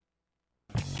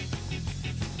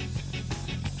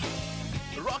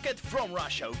Rocket from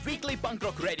Russia, weekly punk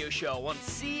rock radio show on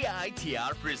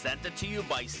CITR, presented to you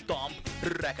by Stomp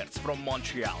Records from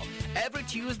Montreal. Every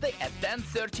Tuesday at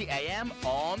 10:30 a.m.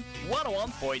 on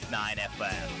 101.9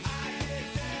 FM.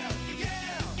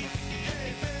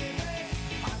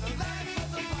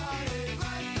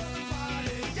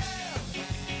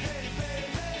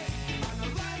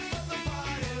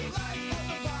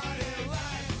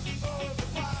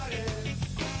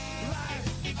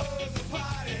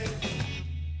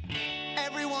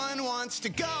 Wants to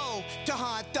go to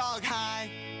Hot Dog High.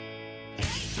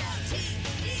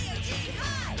 H-O-T-D-O-G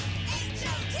High.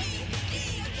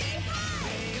 H-O-T-D-O-G High.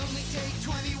 They only take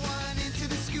 21 into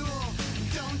the school.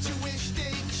 Don't you wish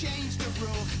they'd change the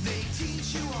rule? They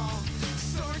teach you all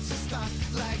sorts of stuff,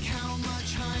 like how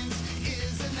much Heinz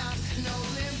is enough. No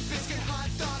Limp Bizkit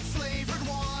hot dog flavored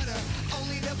water.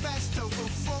 Only the best tofu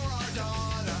for our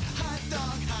daughter. Hot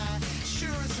Dog High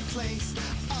sure is a place.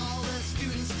 All the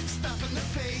students stuff in the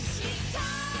face. It's time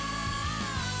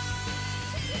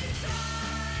to try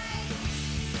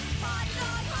Hot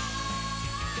Dog High.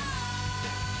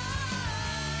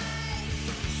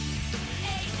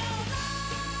 Ain't no lie.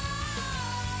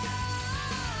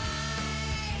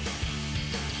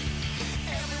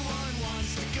 Everyone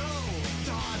wants to go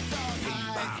to Hot Dog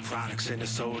High. Byproducts in the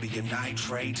sodium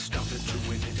nitrate, stuffed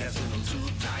into an intestinal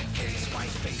tube type case. White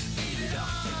face, eat it up,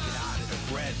 take it out of the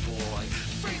bread, boy.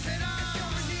 Freeze it up,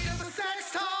 you're in need of a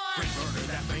sex toy. Bring murder,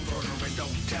 that thing burner, and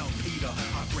don't tell Peter.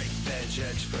 I break veg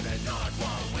edge for that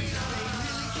nardwuar wiener. They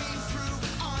really came through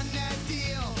on that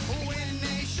deal when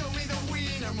they show me the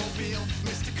Wienermobile.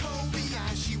 Mr.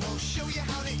 Kobayashi will show you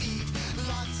how to eat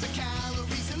lots of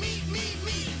calories and meat.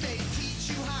 They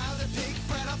teach you how to pick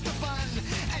bread off the bun,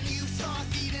 and you thought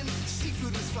eating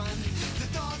seafood was fun.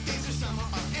 The dog days of summer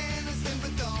are innocent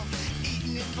but dull.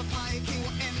 Eating it papaya king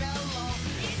will end out low.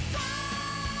 It's time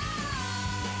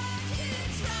to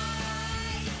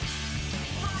try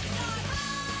Hot Dog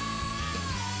High.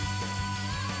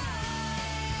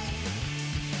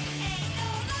 Ain't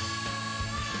no lie.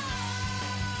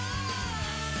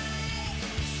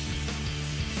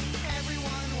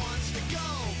 Everyone wants to go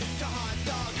to Hot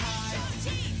Dog High.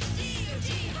 H-O-T-D-O-G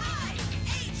High.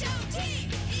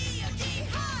 H-O-T-D-O-G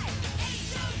High.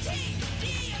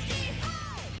 H-O-T-D-O-G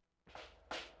High.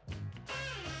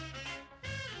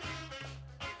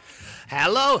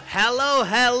 Hello!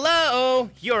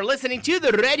 You're listening to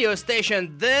the radio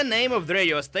station. The name of the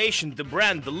radio station, the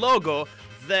brand, the logo,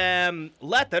 the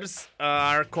letters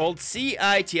are called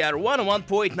CITR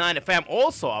 101.9 FM,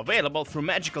 also available through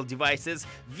magical devices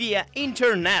via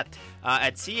internet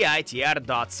at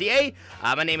CITR.ca.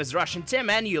 My name is Russian Tim,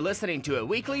 and you're listening to a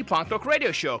weekly punk rock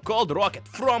radio show called Rocket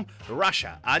from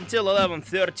Russia. Until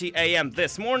 11:30 a.m.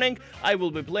 this morning, I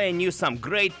will be playing you some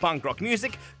great punk rock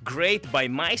music, great by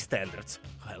my standards.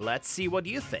 Let's see what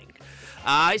you think.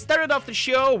 I started off the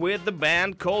show with the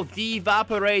band called The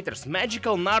Evaporators,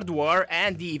 Magical Nardwuar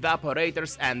and The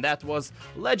Evaporators, and that was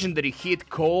legendary hit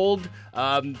called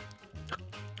Hot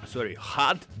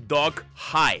Dog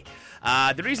High.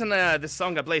 The reason this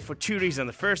song I played for two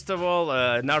reasons. First of all,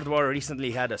 Nardwuar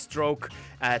recently had a stroke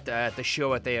at the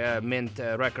show at the Mint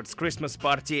Records Christmas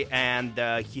party, and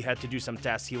he had to do some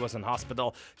tests. He was in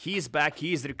hospital. He's back.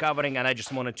 He's recovering, and I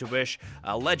just wanted to wish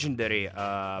a legendary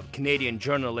Canadian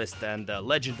journalist and a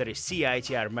legendary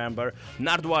CITR member,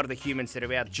 Nardwuar the Human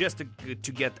Serviette, just to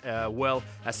get well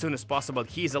as soon as possible.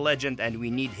 He's a legend, and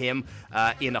we need him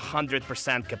in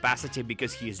 100% capacity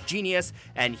because he is genius,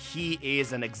 and he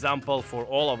is an example for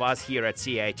all of us here at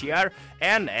CITR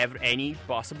and any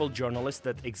possible journalist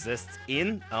that exists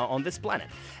on this planet.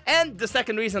 And the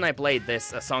second reason I played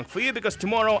this song for you, because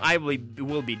tomorrow I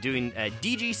will be doing a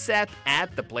DJ set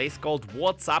at the place called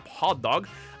What's Up Hot Dog.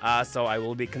 So I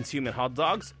will be consuming hot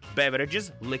dogs,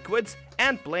 beverages, liquids,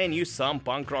 and playing you some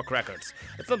punk rock records.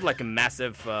 It's not like a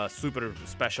massive, super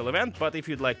special event, but if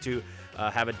you'd like to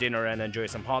have a dinner and enjoy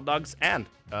some hot dogs and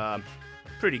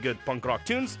pretty good punk rock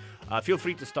tunes, feel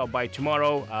free to stop by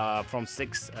tomorrow from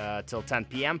 6 till 10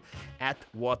 p.m. at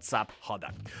What's Up Hot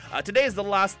Dog. Today is the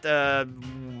last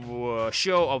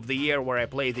show of the year where I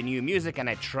play the new music, and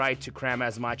I try to cram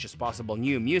as much as possible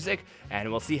new music, and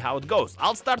we'll see how it goes.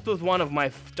 I'll start with one of my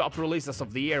top releases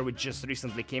of the year, which just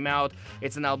recently came out.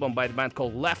 It's an album by the band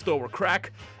called Leftover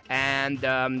Crack, and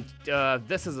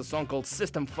this is a song called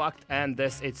System Fucked, and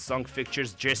its song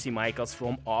features Jesse Michaels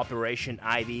from Operation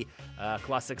Ivy,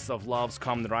 classics of Love's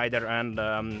Kamen Rider, and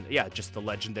just the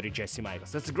legendary Jesse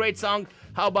Michaels. It's a great song.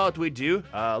 How about we do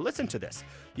listen to this?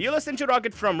 You listen to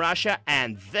Rocket from Russia,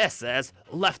 and this is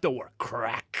Leftover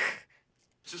Crack.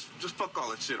 Just fuck all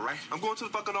that shit, right? I'm going to the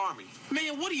fucking army.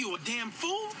 Man, what are you, a damn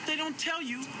fool? They don't tell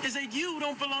you is that you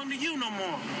don't belong to you no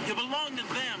more. You belong to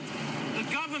them,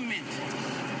 the government,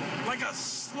 like a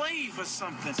slave or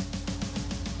something.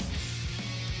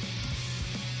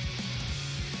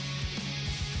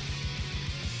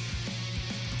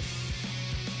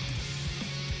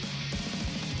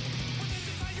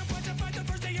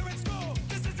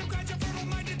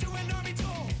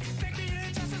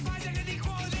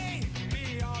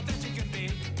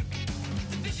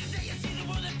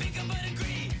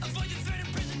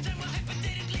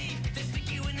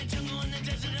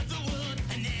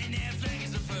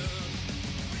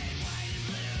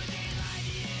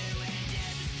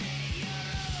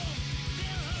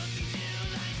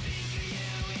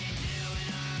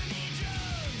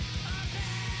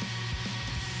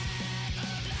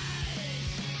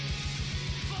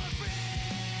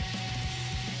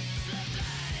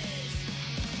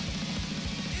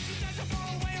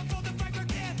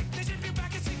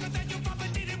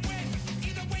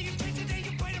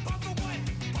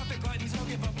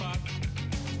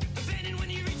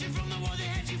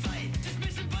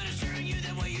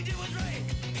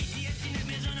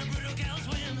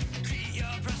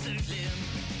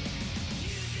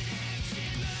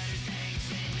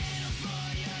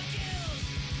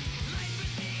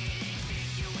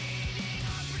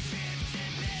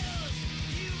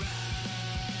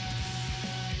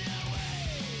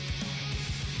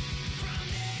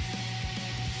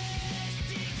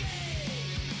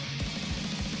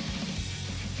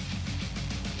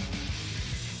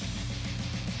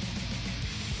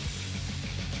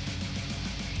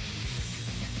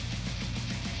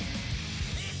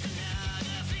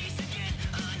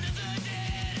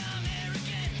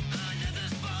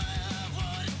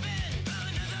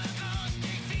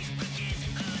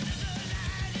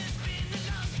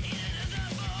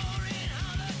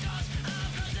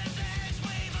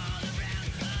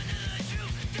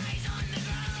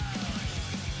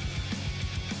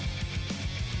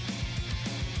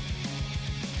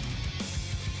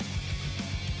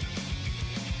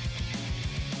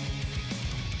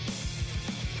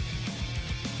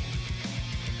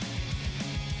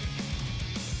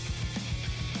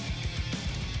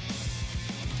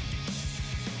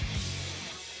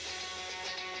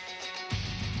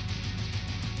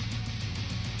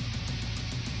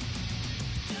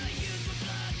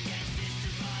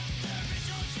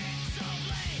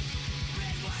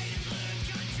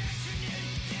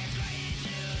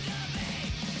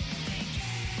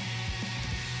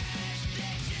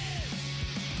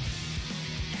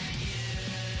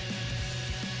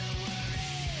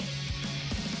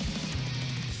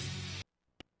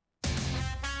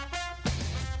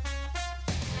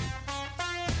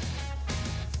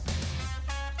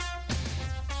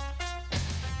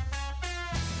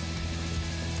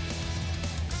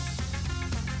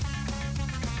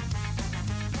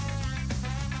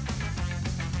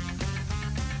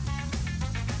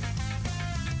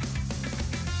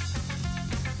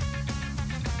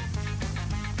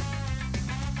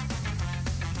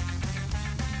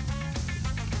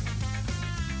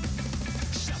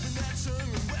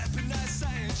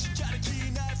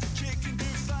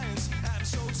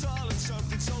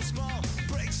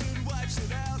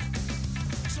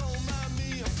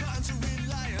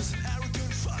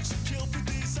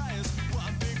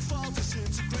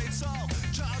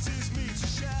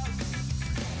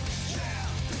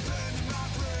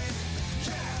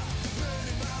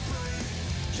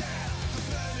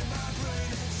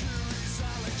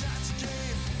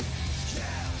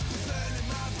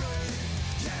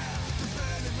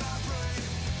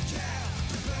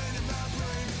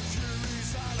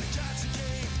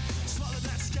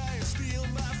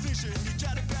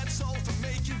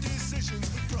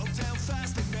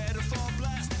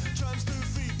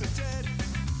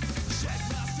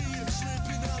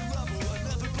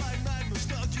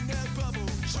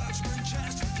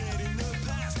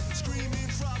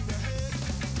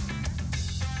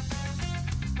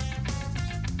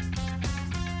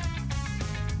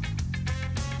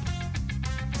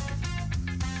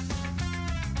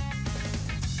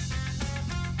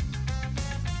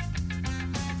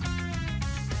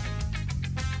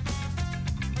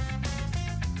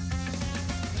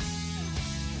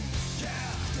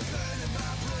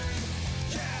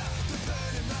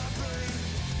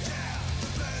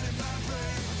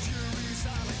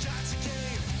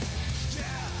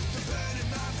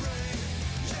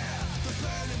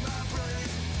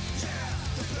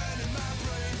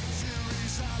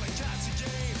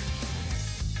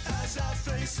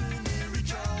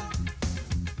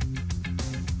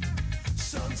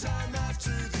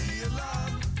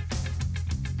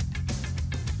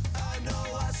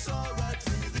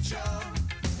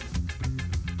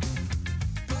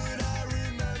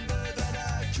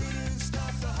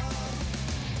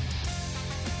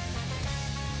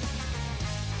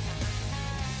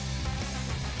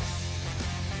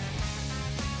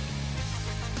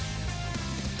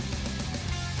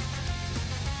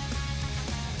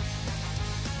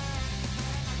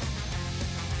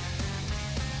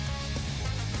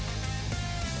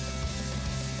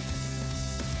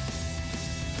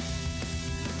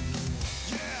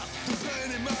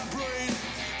 my brain.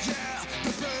 Yeah,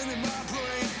 they're burning my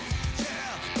brain.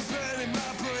 Yeah, they're burning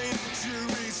my brain.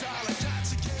 Fury's all I got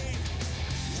to gain.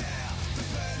 Yeah,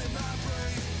 they're burning my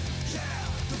brain. Yeah,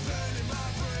 they're burning my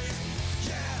brain.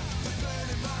 Yeah, they're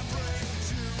burning my brain.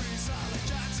 Fury's all I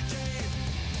got to gain.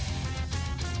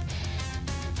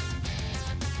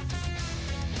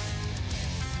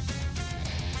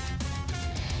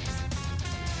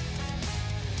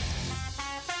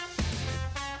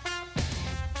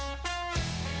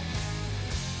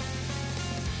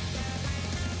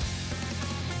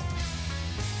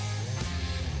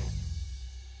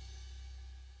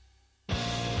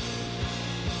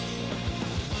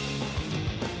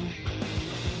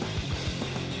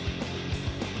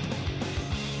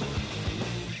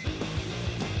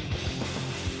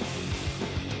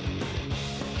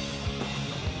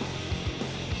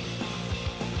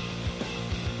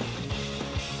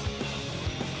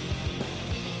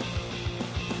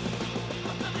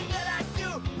 Пацаны на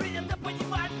Россию, принято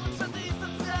понимать лучше ты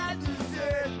социальную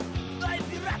сеть. Но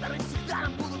императоры всегда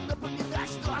нам будут напоминать,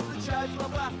 что означают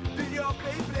слова веревка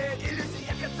и плеть.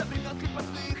 Иллюзия конца времен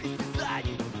крепостных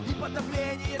истязаний и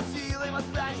подавление силой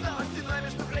восстань. Снова стеной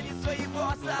между границ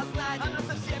своего сознания. Она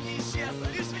совсем не исчезла,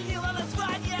 лишь сменила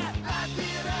название.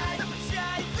 Отбирай,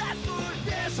 запрещай, засуй,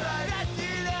 вешай,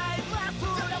 разделяй,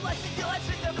 властвуй. Земля власти делать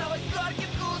жизнь добровольно с горьким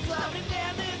вкусом.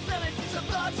 Современные ценности все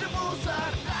тот же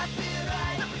мусор.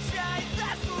 Отбирай, запрещай,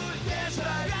 засуй,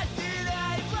 вешай,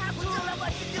 разделяй, властвуй. Земля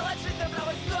власти делать жизнь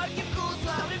добровольно с горьким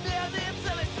вкусом. Современные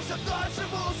ценности все тот же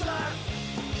мусор.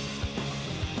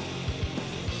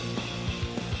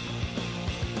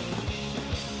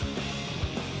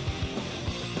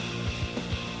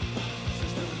 Все,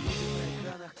 что вы видите на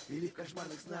экранах или в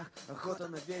кошмарных снах, охота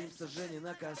на ведьм, сожжение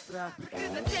на кострах.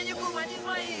 Прикрыто тенью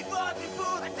гуманизма и его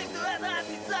атрибут. А те, кто это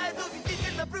отрицает,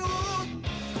 убедительно врут.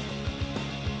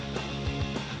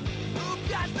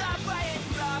 У каждого есть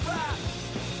право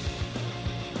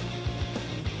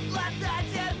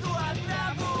глотать эту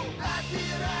отраву.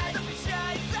 Отбирай,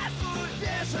 запрещай, засуй,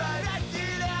 вешай,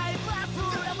 разделяй,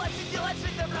 властвуй. Земля власти делать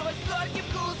жизнь добровольно с горьким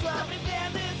вкусом.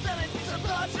 Современные ценности все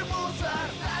тот же мусор.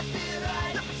 Отбирай,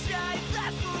 запрещай,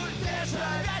 засуй,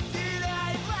 вешай,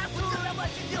 разделяй, властвуй. Земля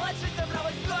власти делать жизнь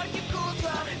добровольно с горьким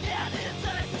вкусом. Современные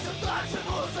ценности все тот же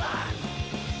мусор.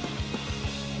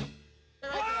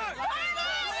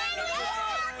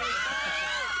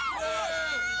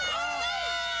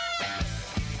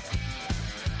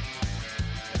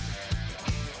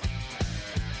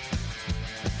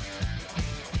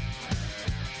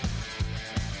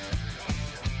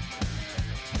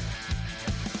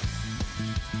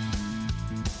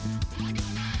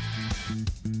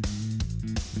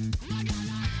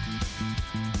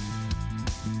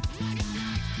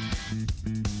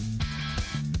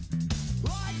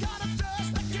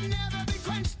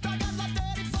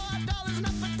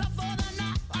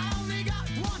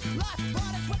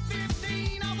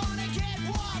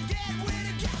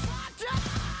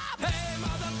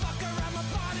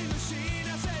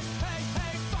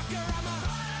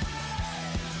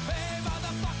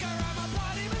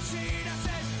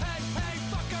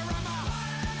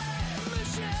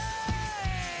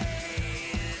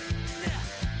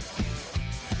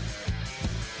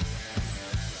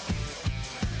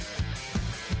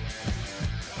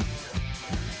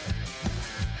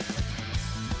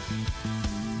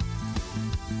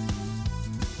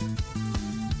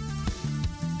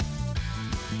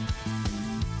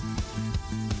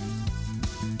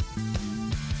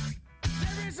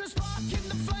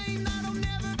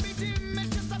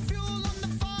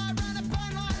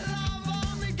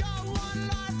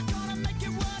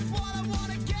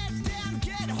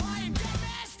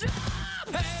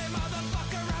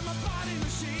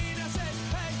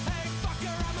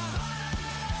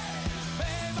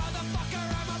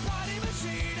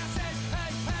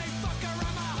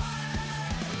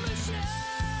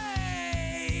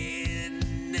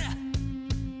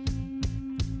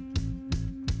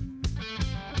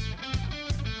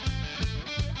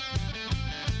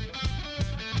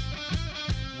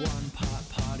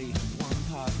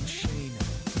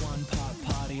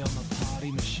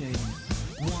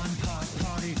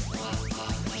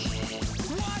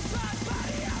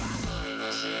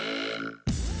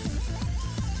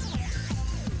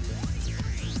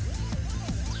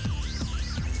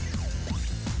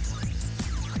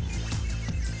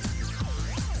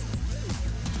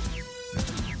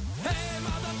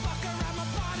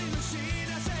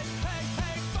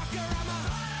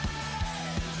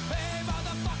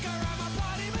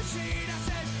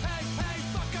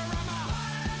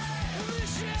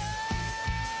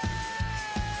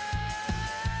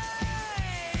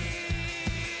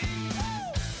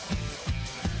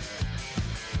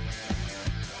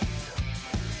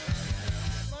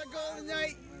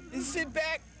 sit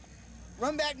back,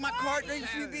 run back my car, drink a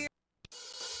few beers.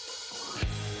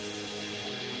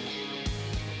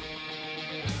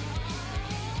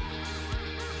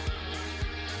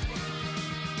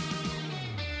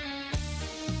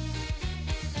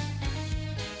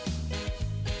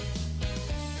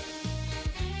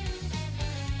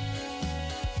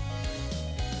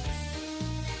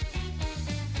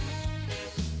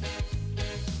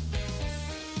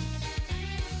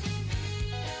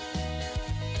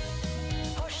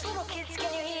 Hush, little kids,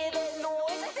 can you hear that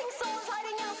noise? I think someone's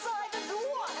hiding outside the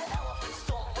door. An elephant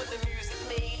stomp with the music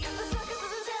made. The circus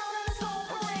is in town and it's on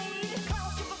parade.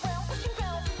 Clowns jump around, pushing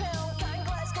pound for pound. Counting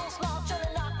glass, don't smile, trying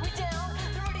to knock me down.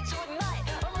 They're ready to ignite.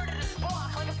 I'm ready to spark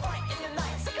like a fight in the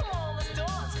night. So come on, let's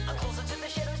dance. I'm closer to the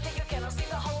shadows that you cannot see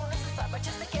the hollowness inside my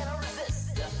chest. I cannot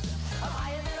resist. I'm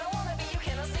higher than I wanna be. You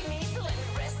cannot see me, so let me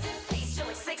rest in peace.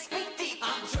 Chilling 6 feet deep.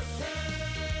 I'm tripping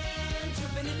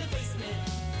in the basement.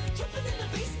 Tripping in the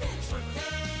basement.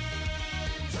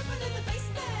 Tripping in the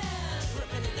basement.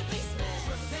 Tripping in the basement.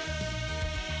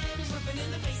 Tripping in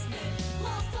the basement.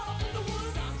 Lost off in the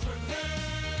woods. I'm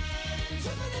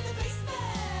tripping in the basement.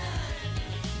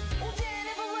 Well, did it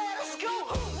ever let us go?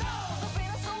 Who knows? I've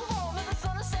been so long that the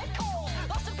sun has set cold.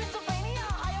 Lost in Pennsylvania,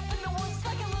 high up in the woods,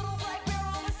 like a little black bear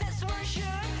on a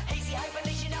censorship. Hazy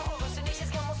hibernation, now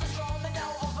hallucinations come on so strong that now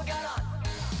I've all forgotten.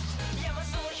 Yeah, my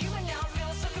soul is human now, I'm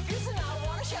feeling so confused and I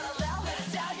wanna shout out loud, let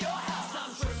us out your house.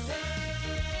 I'm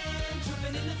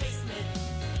tripping in the basement.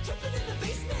 Tripping in the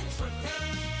basement.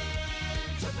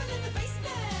 Tripping in the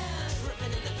basement.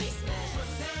 Tripping in the basement.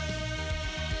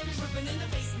 Tripping in the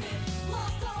basement.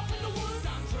 Lost off in the woods.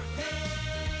 I'm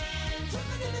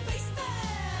tripping in the basement.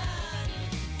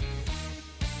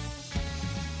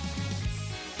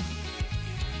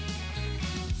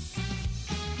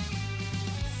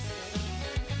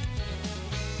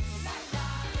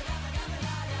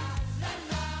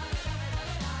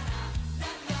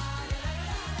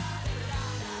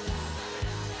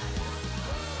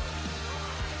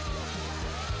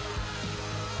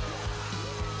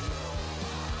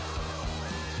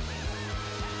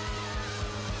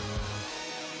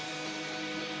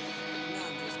 No,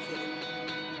 I'm just kidding.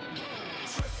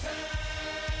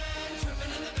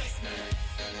 Tripping in the basement.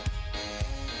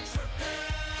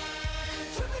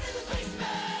 Tripping in the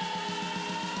basement.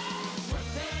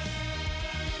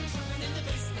 Tripping in the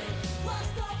basement.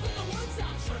 Lost off in the woods.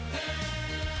 I'm tripping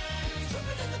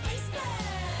in the basement.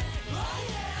 Oh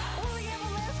yeah. Will he ever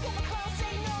let us go? The clowns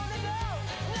say no, no, no.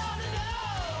 No, no, no.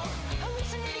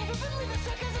 Hallucinating, vividly, the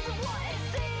circus is what it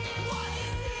seems. What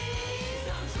it seems.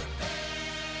 I'm tripping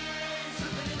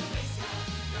in the basement.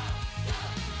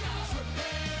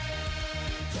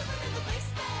 Tripping in the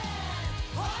basement.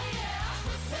 Oh yeah.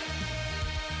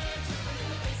 Tripping in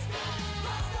the basement.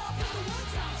 Lost off in the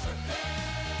woods. I'm tripping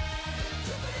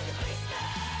in the basement.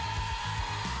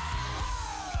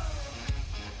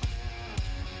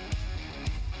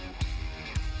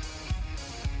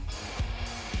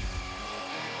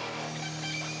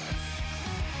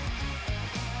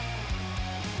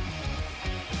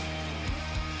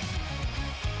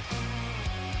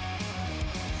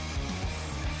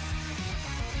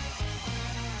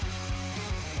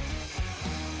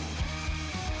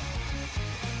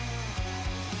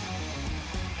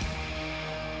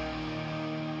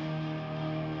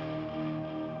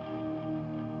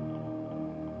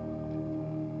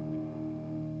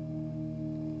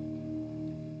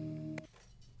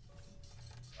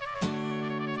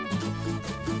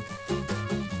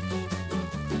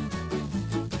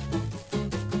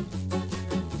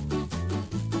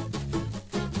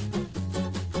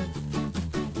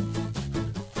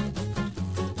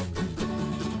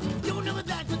 Yo, now we're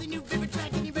back with a new favorite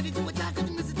track, and you ready to attack with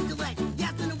the music to collect.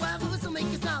 Yes, in a while, but this will make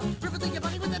you smile. Ripple through your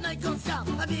body with a night comes style.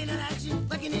 I've been in action,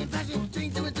 like an impassion,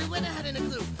 dreams through and through, and I hadn't a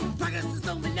clue. Progress is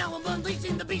over, now I'm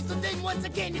unleashing the beast, so then once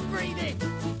again it's breathing.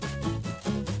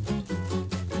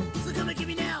 So come and give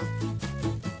me now.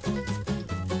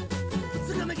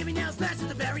 So come and give me now, smash at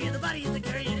the barrier, the body is the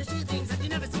carrier, to see things that you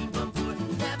never seen before.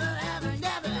 Never, ever,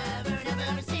 never, ever, never,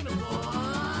 ever seen before.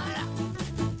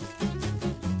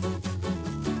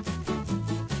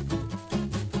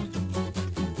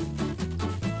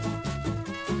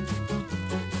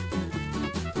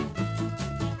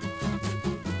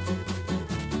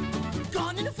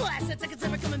 Gone in a flash, that seconds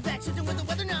ever coming back. Shifting with the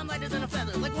weather, now I'm lighter than a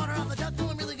feather. Like water off a duck, no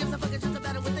one really gives a fuck. It's just a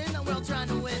battle within, the world trying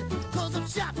to win. Close up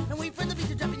shop and wait for the beat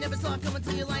to drop. You never saw it coming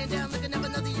till you're lying down. Looking up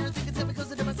another year, thinking it's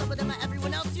because of myself, but am I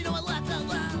everyone else? You know I laugh out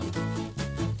loud.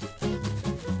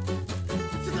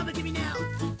 So come and give me now.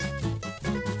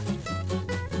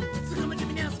 So come and give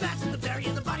me now. Smash in the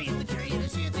barrier, the body is the carrier, to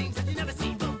see things that you never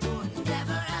seen before.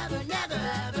 Never, ever,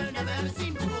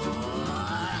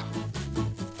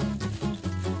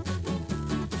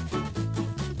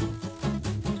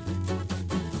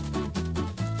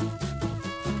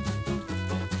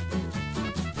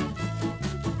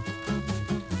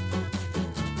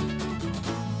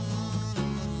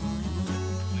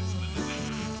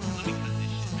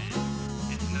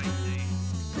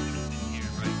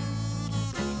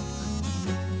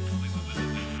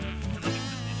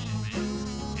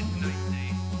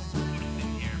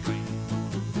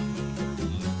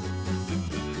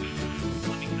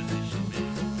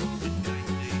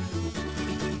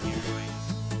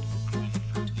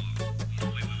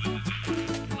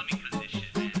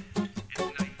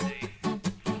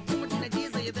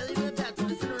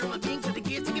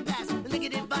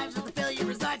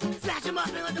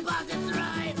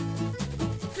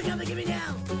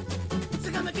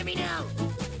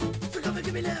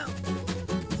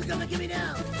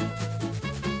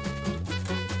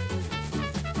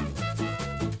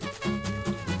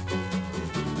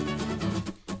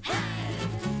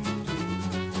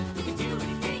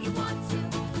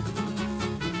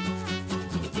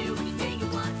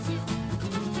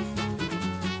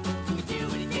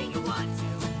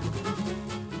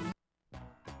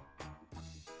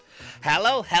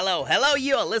 Hello, hello, hello,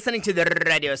 you are listening to the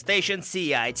radio station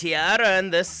CITR,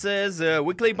 and this is a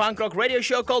weekly punk rock radio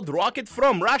show called Rocket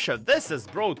from Russia. This is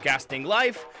broadcasting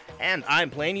live, and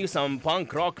I'm playing you some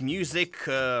punk rock music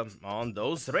on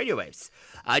those radio waves.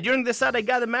 During the set, I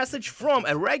got a message from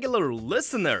a regular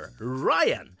listener,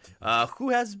 Ryan, who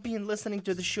has been listening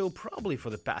to the show probably for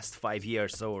the past 5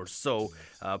 years or so,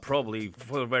 probably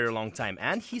for a very long time.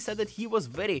 And he said that he was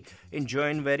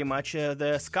enjoying very much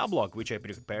the ska blog, which I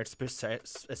prepared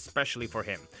especially for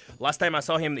him. Last time I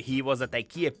saw him, he was at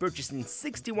IKEA purchasing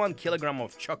 61 kilograms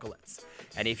of chocolates.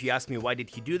 And if you ask me why did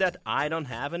he do that, I don't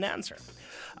have an answer.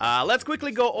 Let's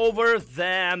quickly go over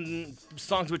the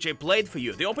songs which I played for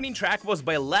you. The opening track was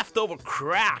by Leftover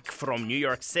Crack from New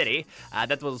York City.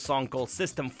 That was a song called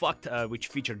System Fucked, which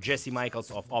featured Jesse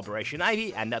Michaels of Operation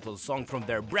Ivy, and that was a song from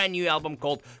their brand new album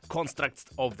called Constructs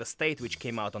of the State, which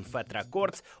came out on Fat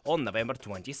Records on November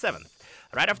 27th.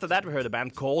 Right after that, we heard a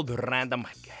band called Random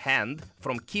Hand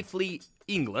from Keighley,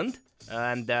 England.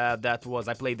 And that was,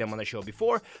 I played them on the show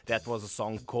before. That was a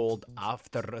song called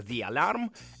After the Alarm,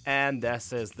 and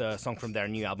this is the song from their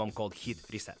new album called Hit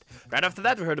Reset. Right after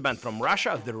that, we heard a band from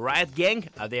Russia, the Riot Gang.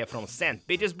 They are from St.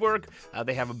 Petersburg.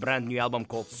 They have a brand new album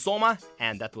called Soma,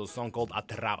 and that was a song called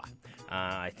Atrava.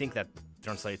 I think that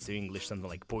translates to English something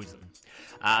like poison.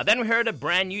 Then we heard a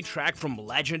brand new track from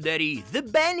legendary The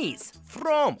Bennies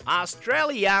from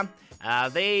Australia.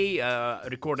 They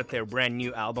recorded their brand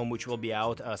new album, which will be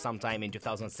out sometime in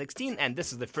 2016, and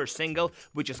this is the first single,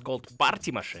 which is called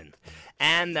Party Machine.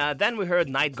 And then we heard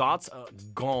Night Gods,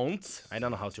 Gaunts. I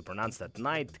don't know how to pronounce that.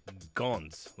 Night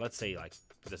Gaunts. Let's say like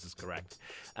this is correct.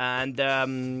 And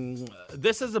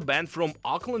this is a band from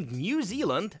Auckland, New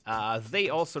Zealand. They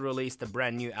also released a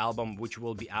brand new album, which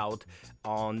will be out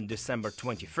on December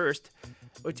 21st.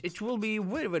 It will be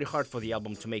very, very hard for the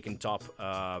album to make in top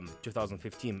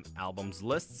 2015 albums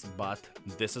lists, but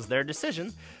this is their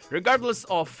decision. Regardless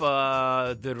of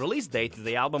the release date,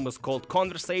 the album is called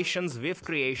Conversations with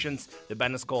Creations. The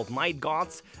band is called Night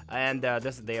Gods, and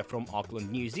they are from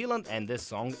Auckland, New Zealand, and this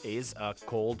song is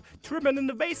called Tribune in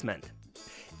the Basement.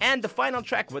 And the final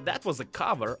track, that was a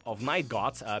cover of Night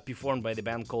Gods, performed by the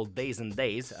band called Days and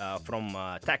Days from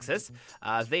Texas.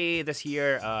 This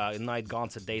year, Night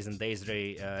Gods at Days and Days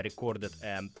recorded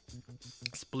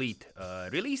split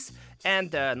release, and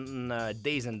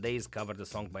Days and Days covered a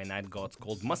song by Night Gods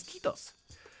called Mosquitoes.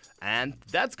 And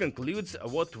that concludes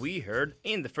what we heard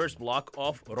in the first block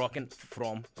of Rockin'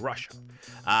 from Russia.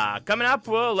 Coming up,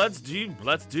 well, let's do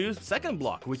second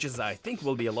block, which is I think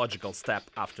will be a logical step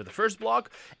after the first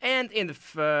block. And in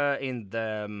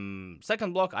the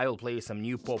second block, I will play some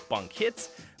new pop punk hits,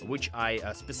 which I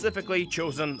specifically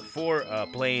chosen for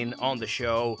playing on the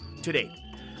show today.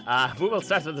 We will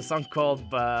start with a song called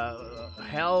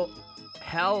Hell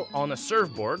on a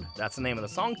Surfboard, that's the name of the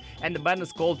song, and the band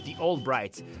is called The Old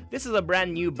Brides. This is a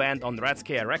brand new band on Red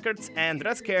Scare Records, and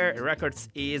Red Scare Records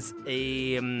is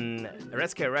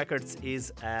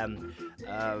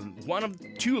one of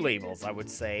two labels, I would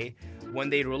say. When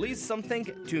they release something,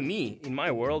 to me, in my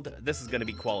world, this is gonna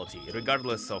be quality.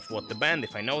 Regardless of what the band,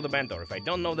 if I know the band or if I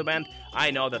don't know the band,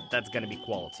 I know that that's gonna be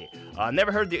quality.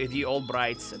 Never heard the Old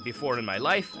Brides before in my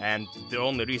life, and the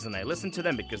only reason I listened to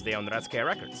them because they own Red Scare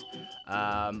Records.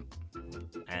 And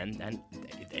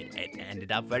it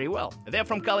ended up very well. They're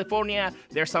from California.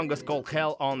 Their song is called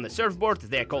Hell on the Surfboard.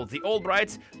 They're called The Old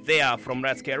Brides. They are from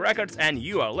Red Scare Records, and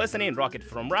you are listening Rocket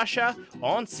from Russia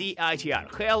on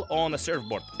CITR. Hell on a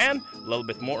Surfboard, and a little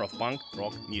bit more of punk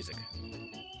rock music.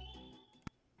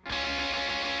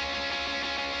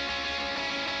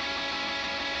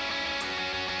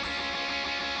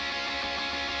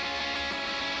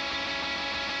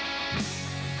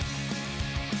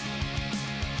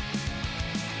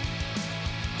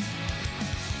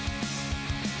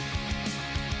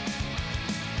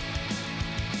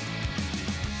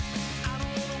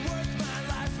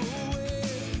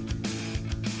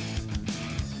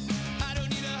 I don't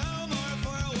need a home or a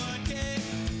 401k.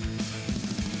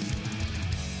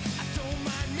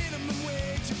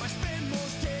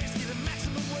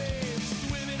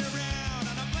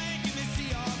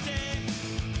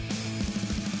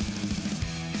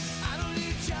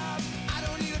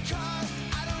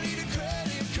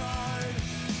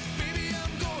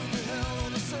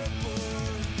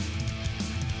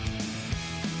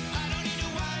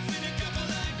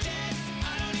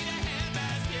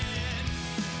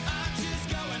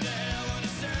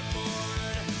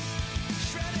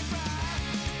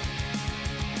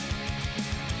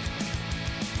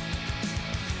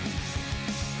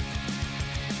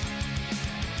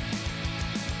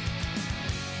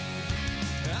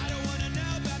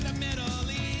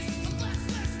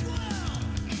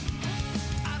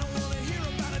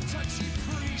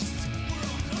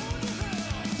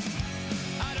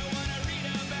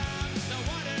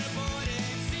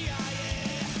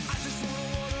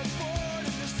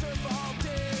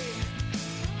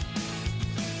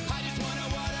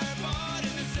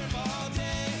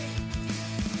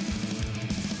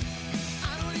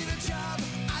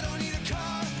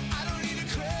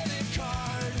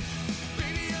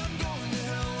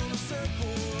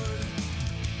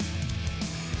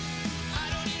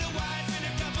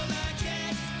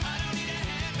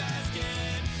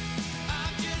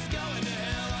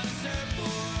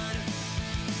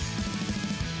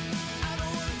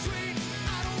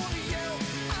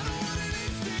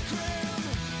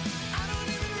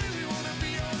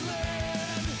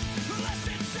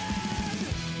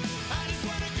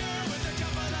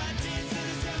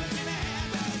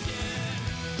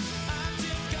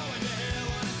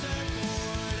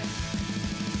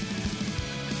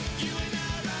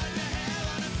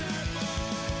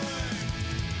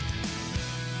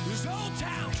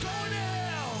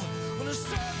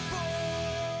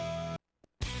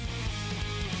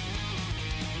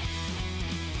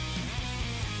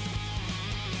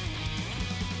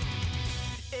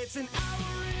 It's an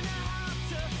hour and a half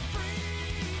to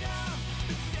freedom.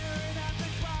 Been staring at the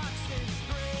clock since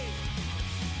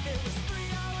 3. It was 3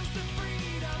 hours to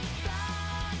freedom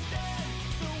back then.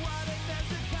 So what if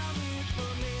there's a coming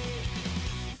for me?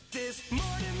 This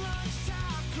morning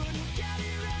lunchtime couldn't get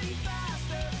here any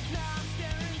faster. Now I'm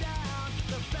staring down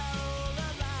the barrel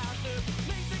of laughter.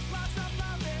 Make the clock stop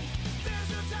loving. There's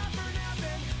no time for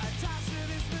napping. Attached to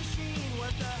this machine,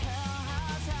 what the hell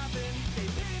has happened? They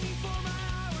pay me for my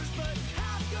hours, but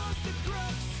half goes to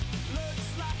crooks. Looks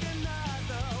like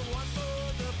another one for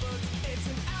the books. It's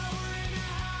an hour and a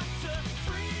half to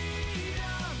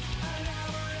freedom. An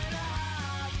hour and a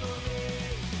half for me.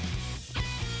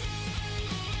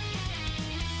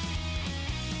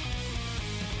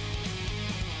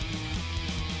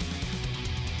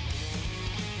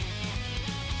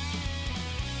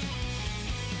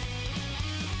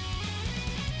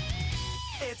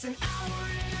 It's an hour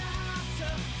and a half to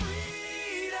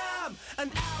freedom. An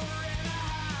hour and a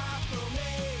half for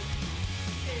me.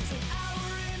 It's an hour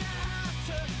and a half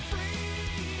to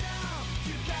freedom.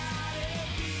 Too bad it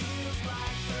feels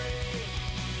like 3.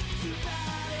 Too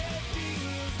bad it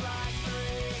feels like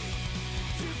 3.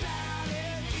 Too bad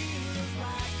it feels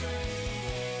like 3.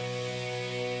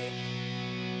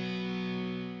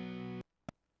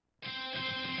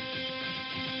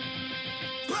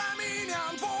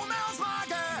 Przemieniam dwu na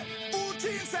zmagę,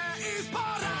 ucińce i z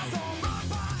porazą.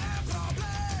 Mapa e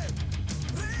problem,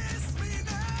 rys mi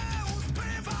nie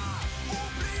uspływa,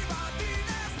 upliwa i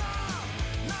nie znam.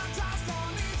 Na czas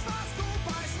gonitwa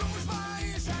skupaj służba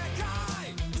i czekaj,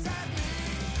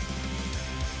 sednij.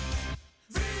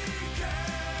 Weekend,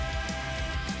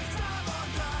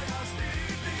 zawodają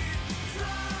sztyty,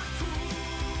 znaku,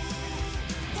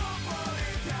 bo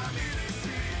policja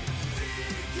milicji.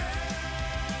 Weekend,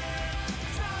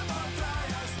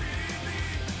 zawodają sztyty,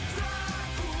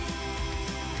 znaku,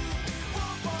 bo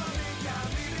policja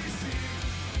milicji.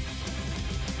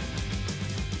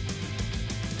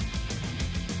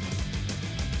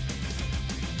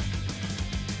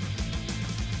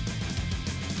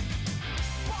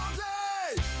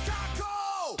 Podlej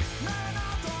kakao, mena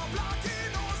do bloki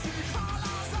nosi,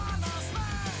 chwala za nas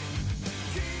mej.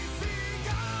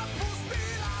 Kisika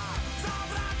pustila,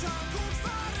 zawracam ku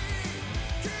stary.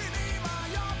 Kini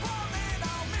mają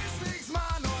pominał, myślich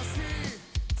zmanosi.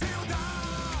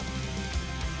 Ciudad.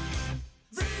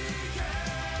 Weekend,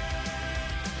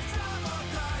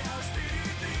 zawodają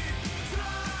sztyty,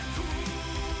 zraku,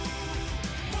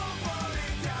 bo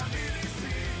policja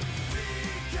milicji.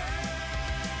 Weekend,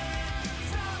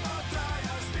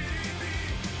 zawodają sztyty,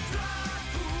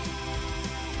 zraku,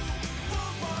 bo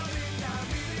policja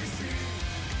milicji.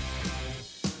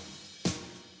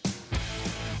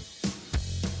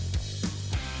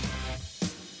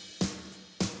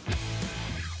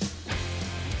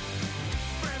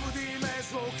 Prebudime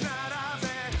zvuk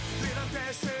narave, gledam te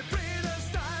še preden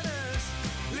staneš,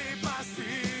 lepa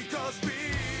si, ko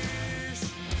spiš.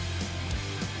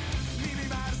 Ni mi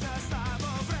mar za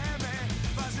slabo vreme,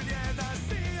 važno je, da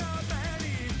si od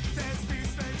meni, te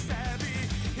stisnem k sebi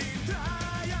in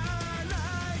traja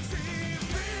like si.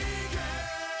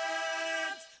 Weekend,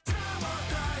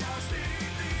 zawodają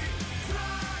sztyty,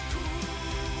 zraku,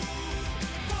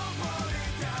 bo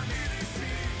policja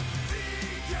milicji.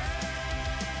 Weekend,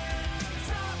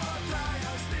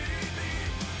 zawodają sztyty,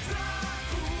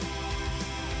 zraku,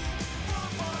 bo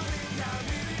policja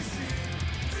milicji.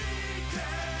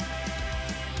 Weekend,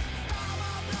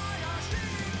 zawodają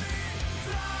sztyty,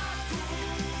 zraku,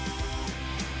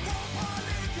 bo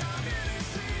policja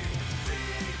milicji.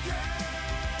 Weekend,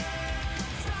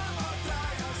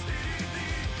 zawodają sztyty,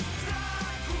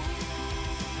 zraku,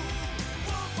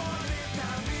 bo policja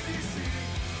milicji.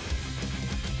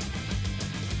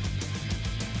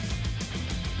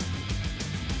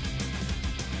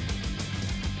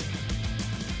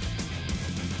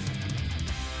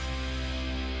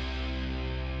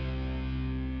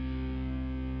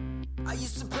 I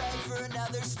used to pray for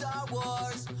another Star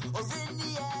Wars or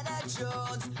Indiana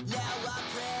Jones. Now I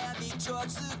pray I meet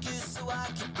George Lucas so I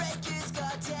can break his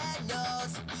goddamn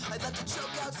nose. I'd love to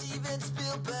choke out Steven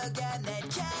Spielberg and then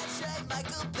catch like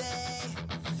Michael Bay.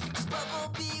 'Cause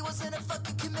Bumblebee wasn't a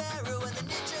fucking Camaro and the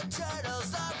Ninja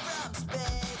Turtles are from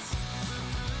space.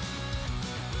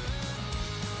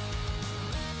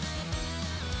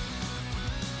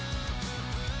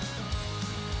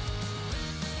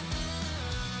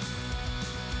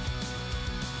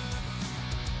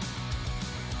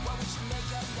 Why would you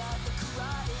make another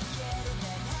Karate Kid and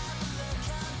then have a look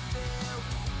and feel?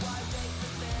 Why wait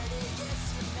for 30 years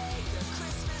to make a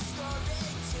Christmas story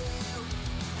too?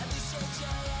 At least JJ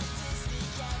and Disney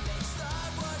can't make Star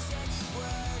Wars any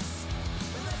worse.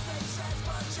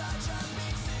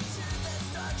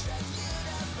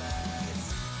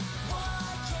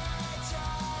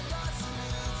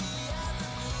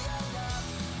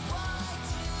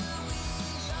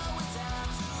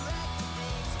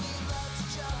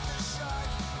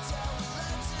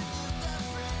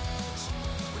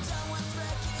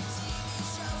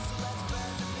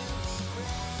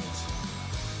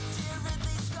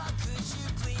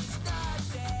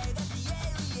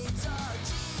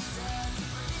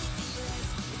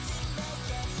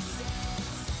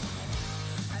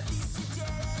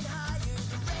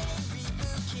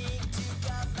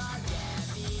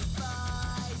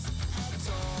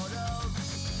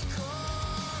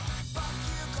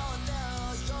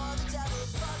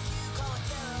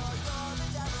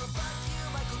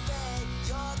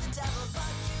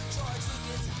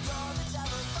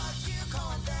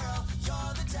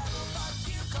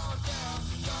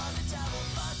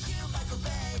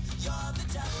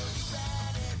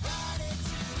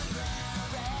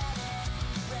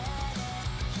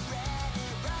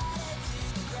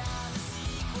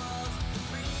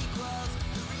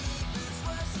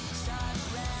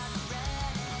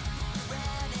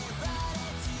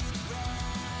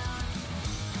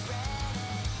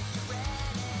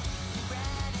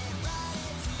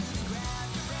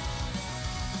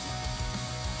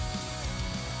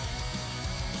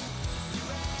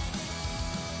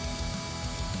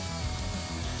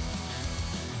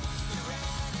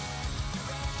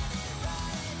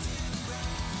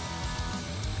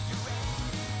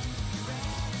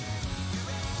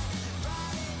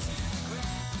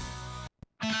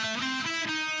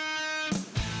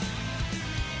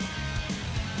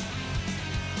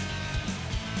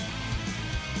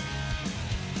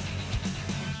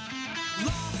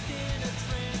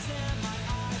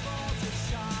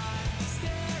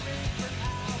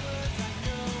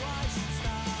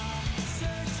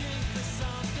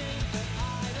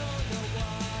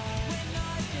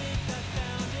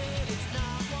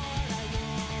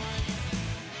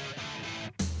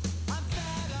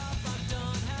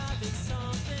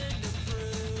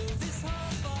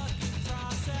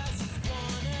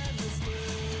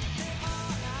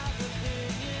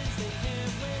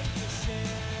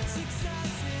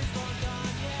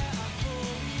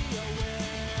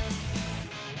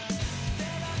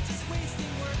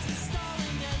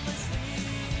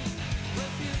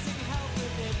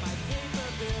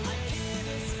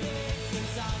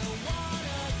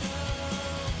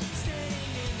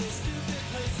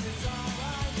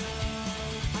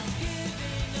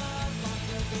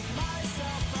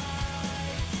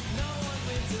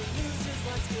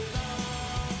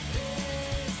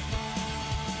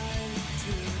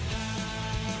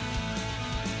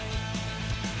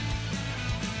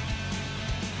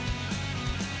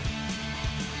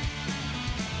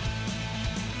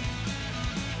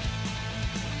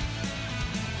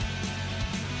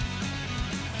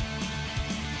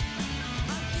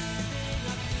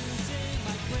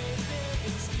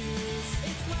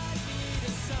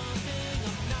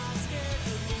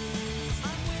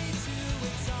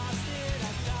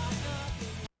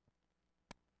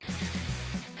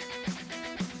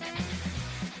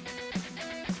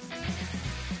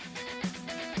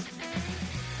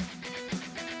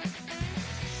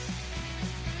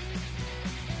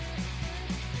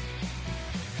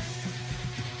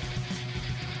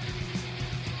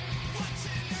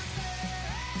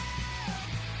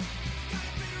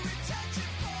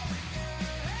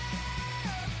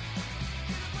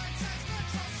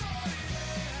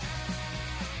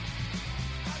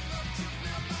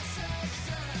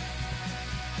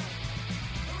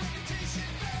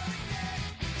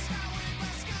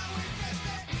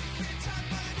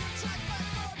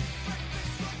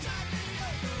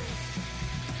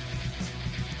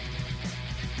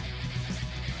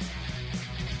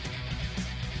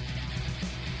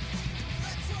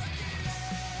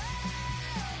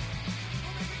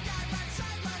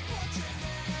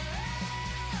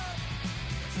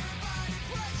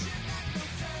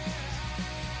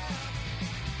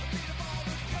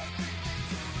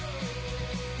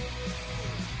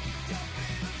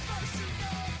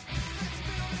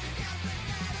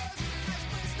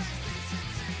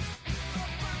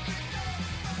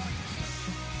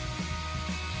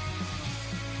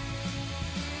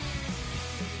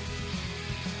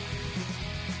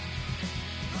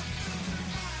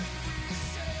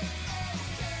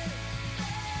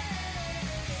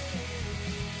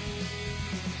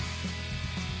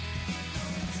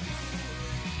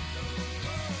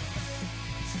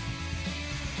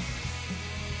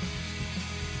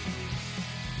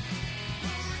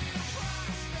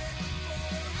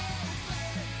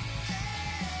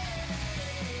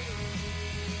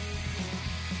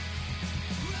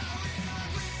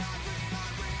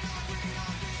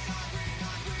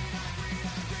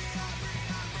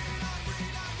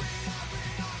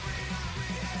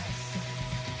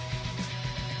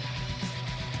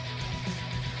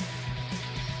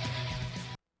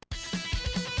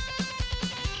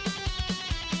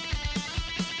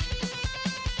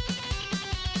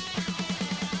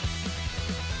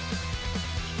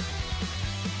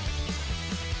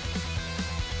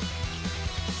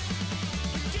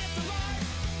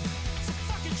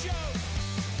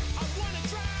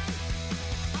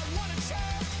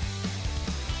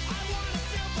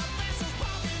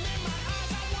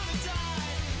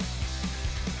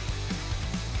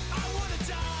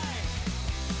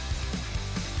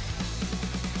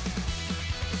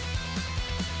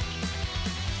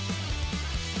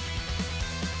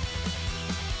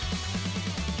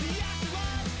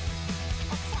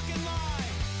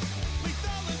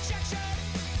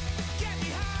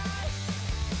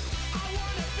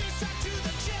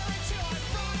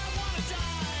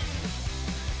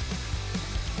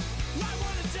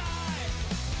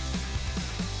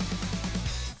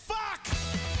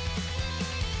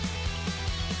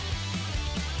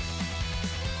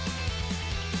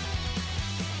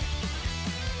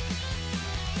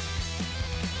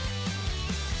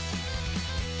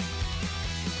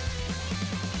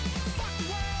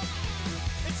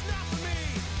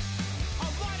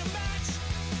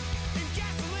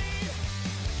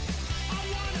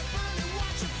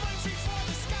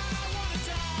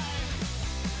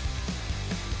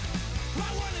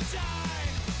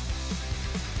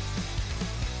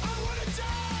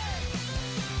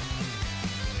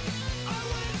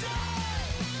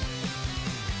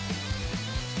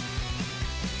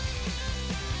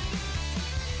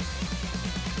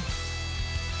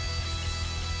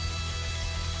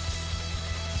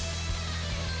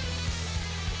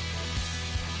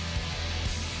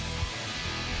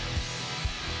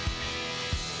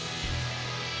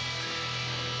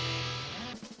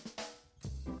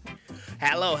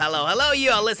 Hello, hello, hello.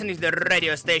 You are listening to the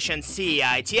radio station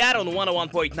CITR on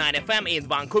 101.9 FM in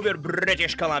Vancouver,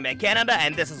 British Columbia, Canada,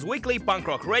 and this is weekly punk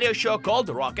rock radio show called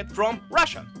Rocket from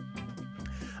Russia.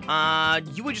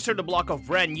 You just heard a block of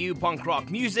brand new punk rock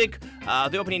music.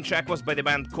 The opening track was by the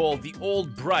band called The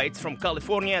Old Brides from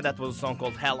California. That was a song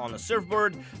called Hell on a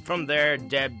Surfboard. From their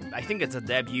I think it's a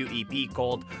debut EP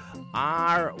called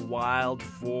Are Wild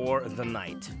for the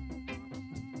Night.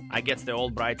 I guess the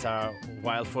Old Brides are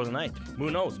wild for the night. Who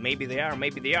knows? Maybe they are,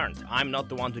 maybe they aren't. I'm not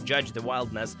the one to judge the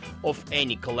wildness of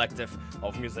any collective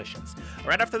of musicians.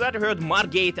 Right after that, I heard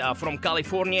Margate from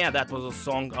California. That was a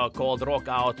song called Rock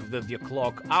Out with Your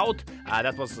Clock Out.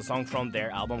 That was a song from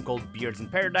their album called Beards in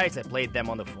Paradise. I played them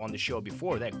on the show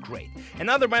before. They're great.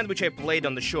 Another band which I played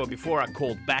on the show before are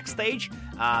called Backstage.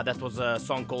 That was a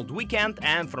song called Weekend,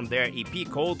 and from their EP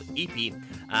called EP.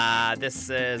 This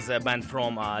is a band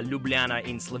from Ljubljana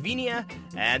in Slovenia,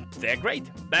 and they're great.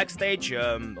 Backstage,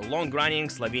 long-running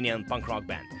Slovenian punk rock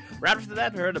band. Right after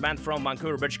that, we heard a band from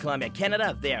Vancouver, British Columbia,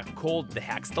 Canada. They are called The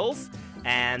Haxtalls,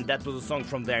 and that was a song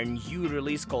from their new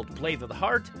release called Play with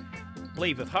Heart,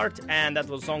 and that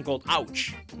was a song called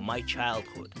Ouch, My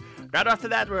Childhood. Right after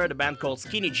that, we heard a band called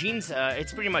Skinny Jeans.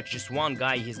 It's pretty much just one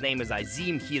guy. His name is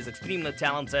Azim. He is extremely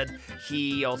talented.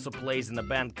 He also plays in a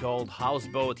band called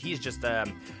Houseboat. He's just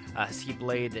he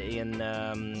played in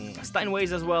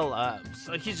Steinways as well.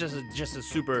 So he's just a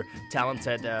super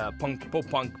talented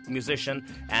pop-punk musician,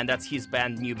 and that's his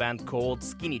new band called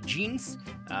Skinny Jeans,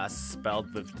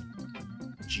 spelled with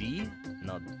G,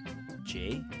 not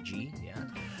J, G, yeah.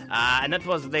 And that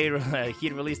was he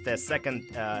released a second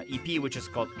EP, which is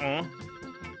called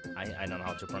I don't know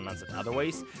how to pronounce it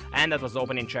otherwise, and that was the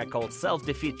opening track called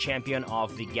Self-Defeat Champion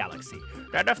of the Galaxy.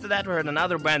 Right after that, we heard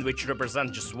another band which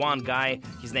represents just one guy.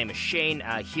 His name is Shane.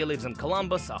 He lives in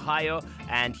Columbus, Ohio,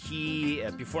 and he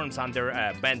performs under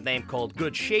a band name called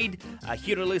Good Shade.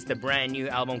 He released a brand new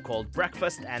album called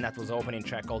Breakfast, and that was the opening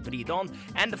track called Read On,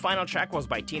 and the final track was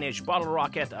by Teenage Bottle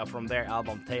Rocket from their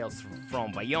album Tales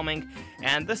from Wyoming,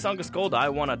 and this song is called I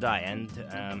Wanna Die, and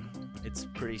it's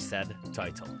pretty sad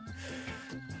title.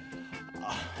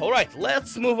 Alright,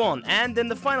 let's move on, and in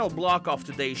the final block of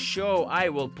today's show, I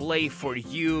will play for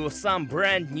you some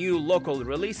brand new local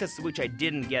releases which I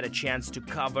didn't get a chance to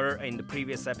cover in the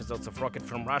previous episodes of Rocket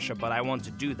from Russia, but I want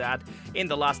to do that in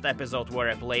the last episode where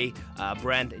I play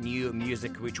brand new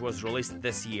music which was released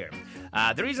this year.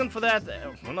 The reason for that,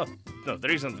 the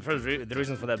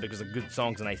reason for that because of good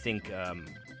songs, and I think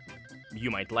you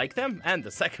might like them, and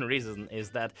the second reason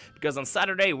is that because on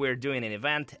Saturday we're doing an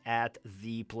event at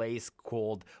the place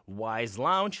called Wise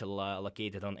Lounge,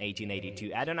 located on 1882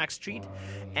 Adonac Street,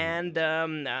 and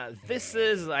this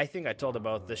is, I think I told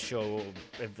about this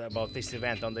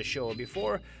event on the show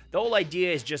before. The whole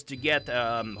idea is just to get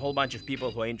a whole bunch of people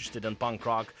who are interested in punk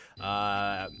rock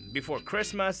before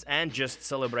Christmas and just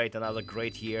celebrate another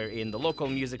great year in the local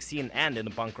music scene and in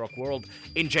the punk rock world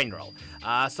in general.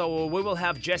 So we will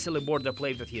have Jesse Liborda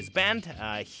play with his band.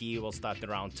 He will start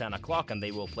around 10 o'clock and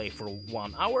they will play for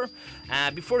 1 hour.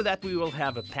 Before that, we will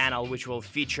have a panel which will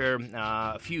feature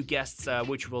a few guests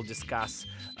which will discuss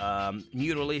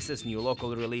new releases, new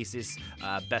local releases,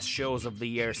 best shows of the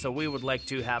year. So we would like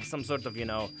to have some sort of,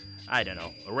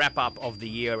 a wrap-up of the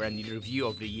year and review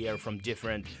of the year from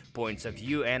different points of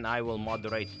view, and I will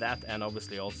moderate that and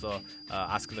obviously also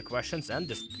ask the questions and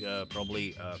just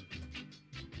probably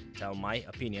tell my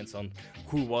opinions on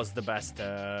who was the best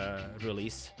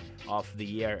release of the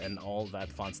year and all that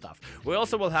fun stuff. We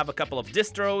also will have a couple of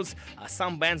distros.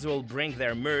 Some bands will bring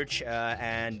their merch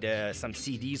and some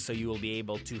CDs, so you will be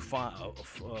able to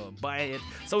buy it.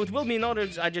 So it will be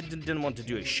noted. I just didn't want to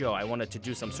do a show. I wanted to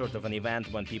do some sort of an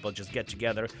event when people just get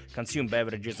together, consume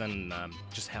beverages, and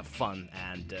just have fun.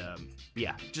 And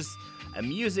just a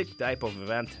music type of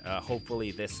event.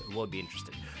 Hopefully this will be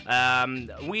interesting.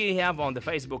 We have on the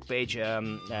Facebook page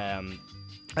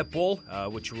a poll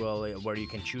where you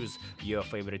can choose your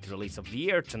favorite release of the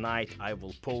year. Tonight I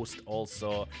will post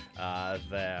also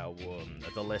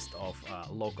the list of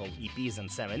local EPs and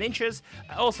 7 inches,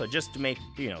 also just to make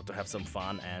to have some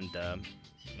fun and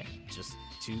just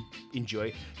to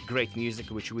enjoy great music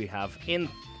which we have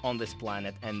on this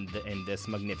planet and in this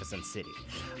magnificent city.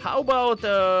 How about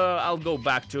I'll go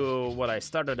back to what I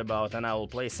started about, and I will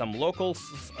play some local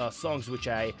songs which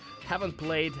I haven't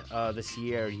played this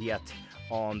year yet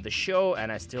on the show, and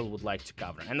I still would like to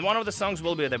cover. And one of the songs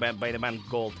will be by the band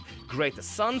called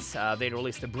Greatest Sons. They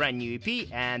released a brand new EP,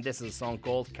 and this is a song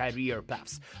called Career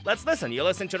Paths. Let's listen. You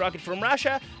listen to Rocket from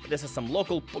Russia. This is some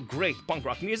local great punk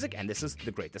rock music, and this is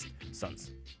The Greatest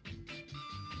Sons.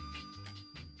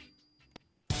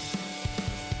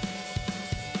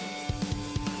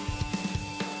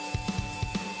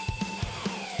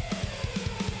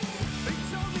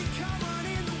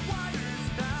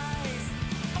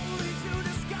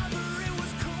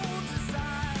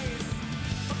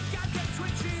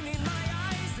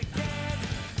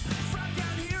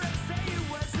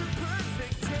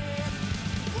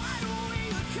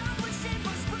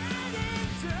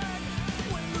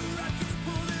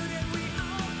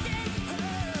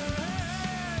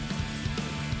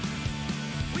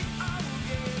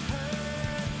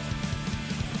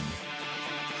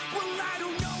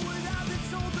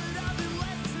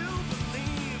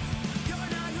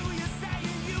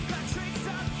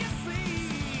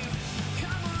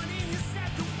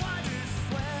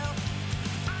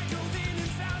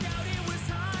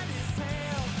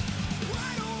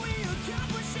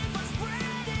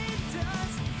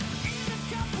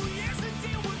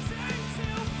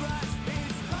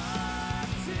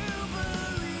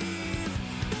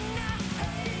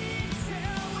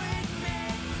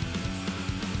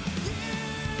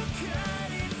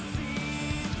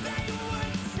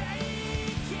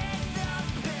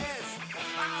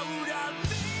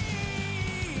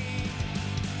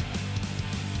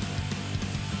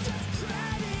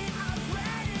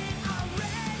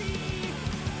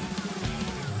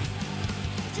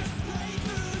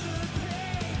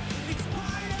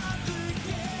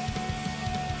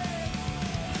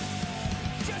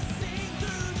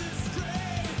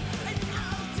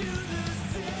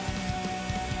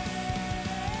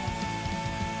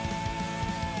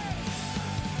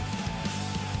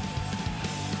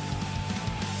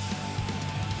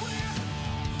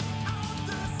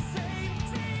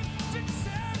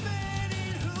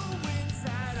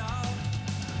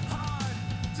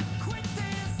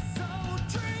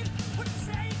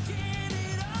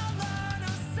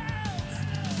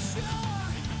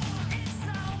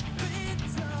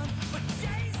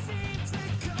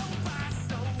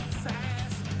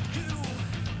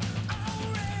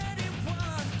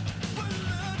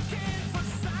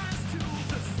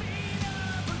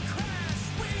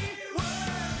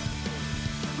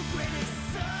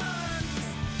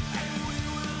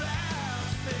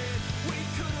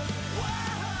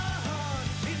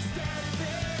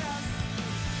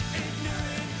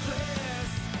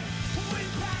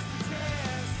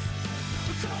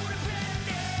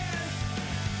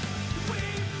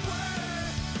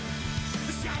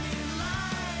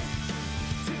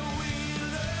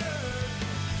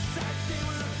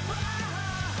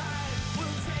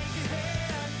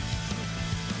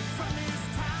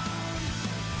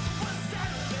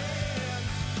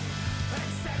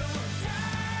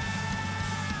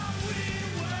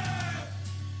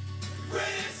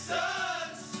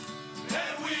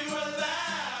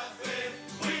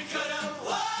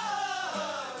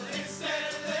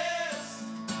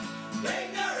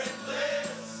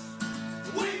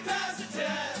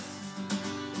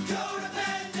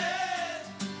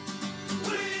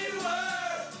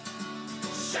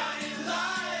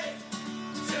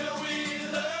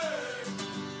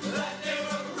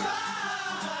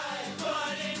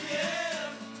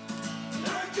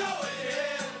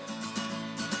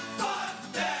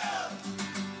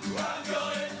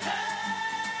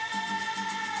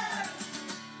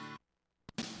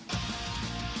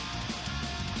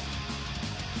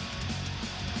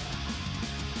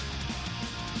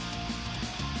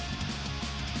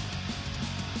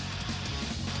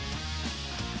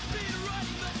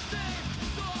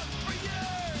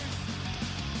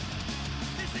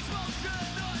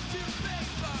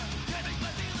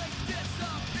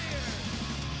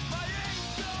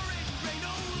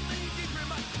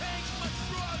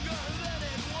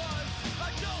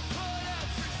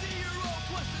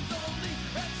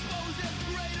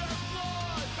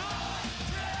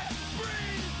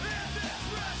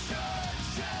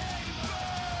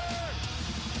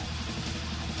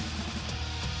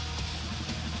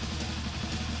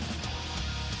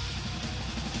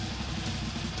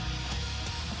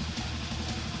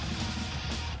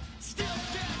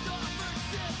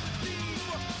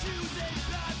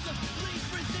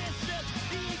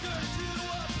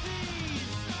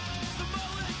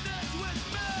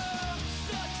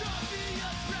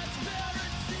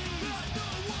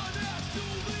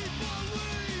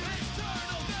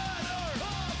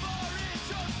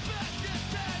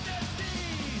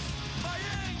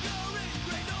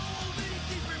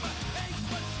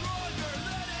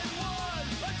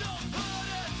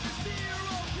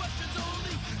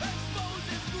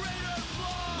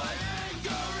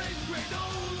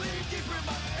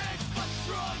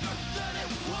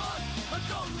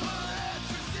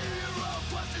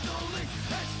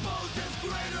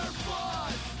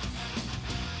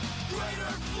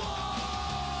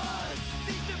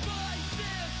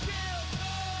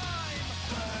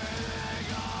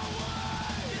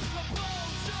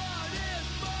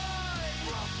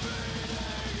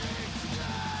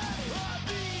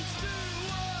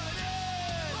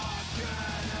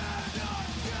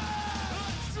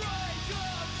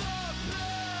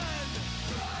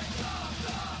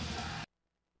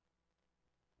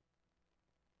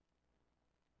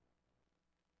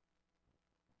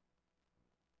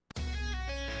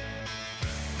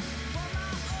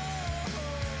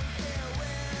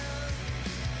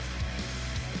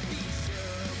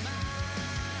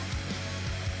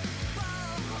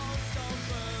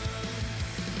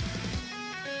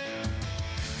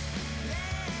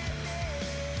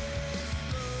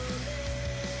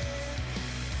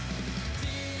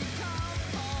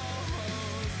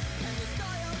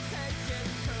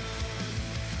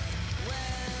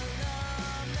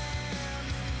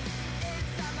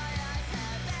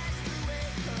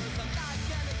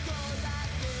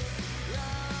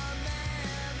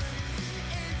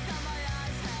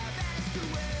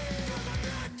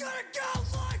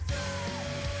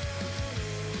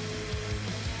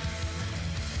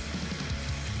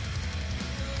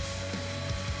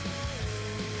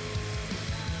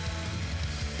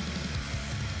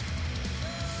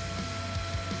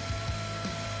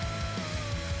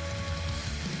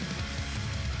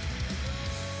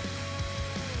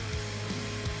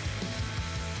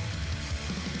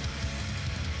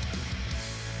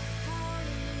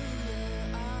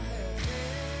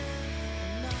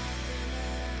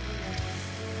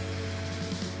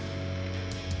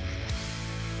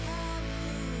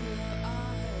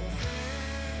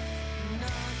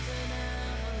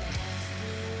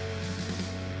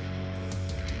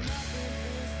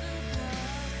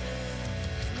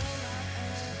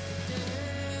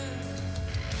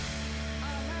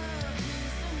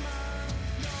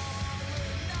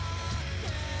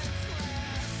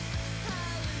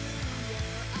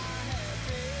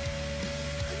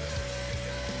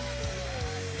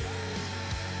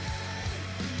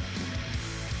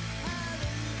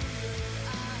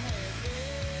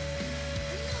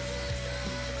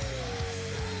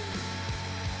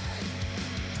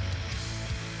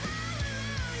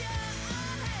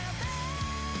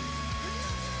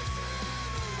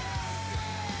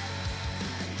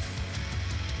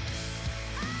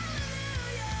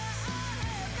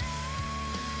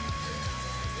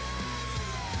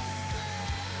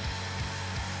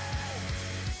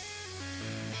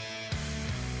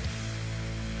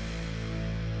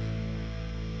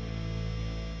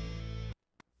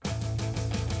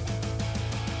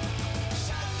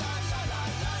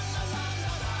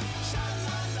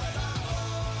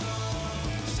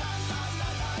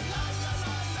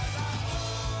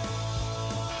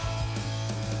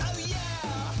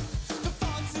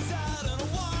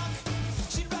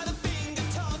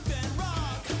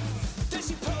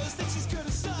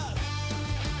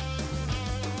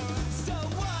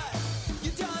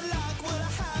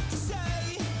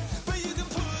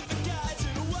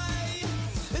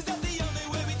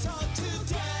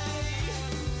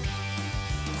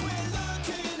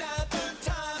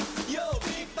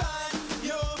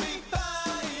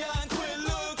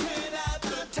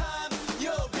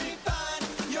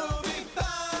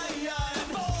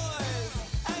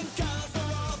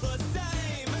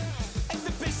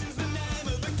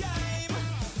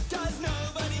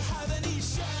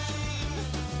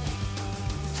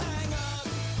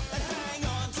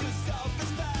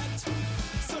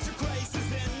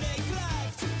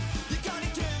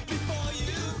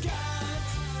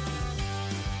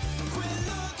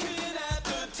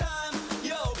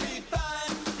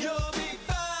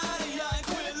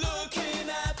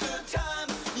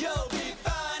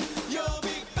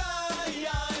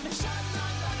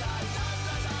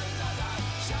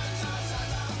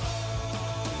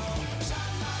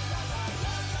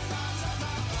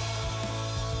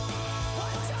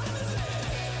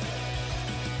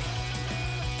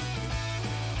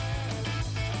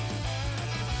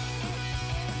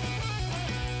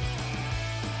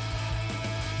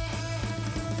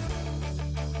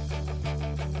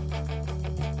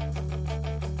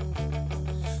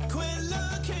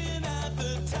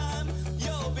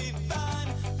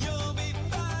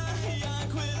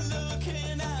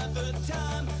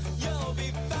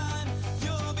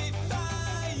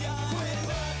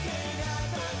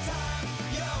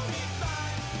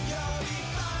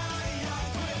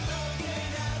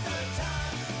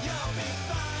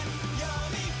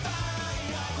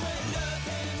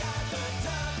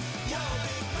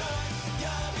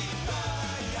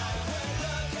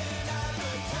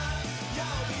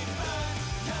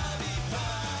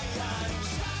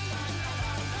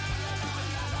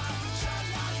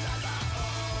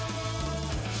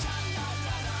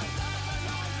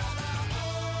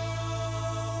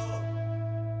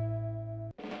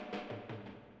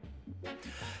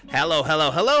 Hello,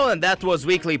 hello, hello, and that was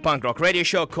weekly punk rock radio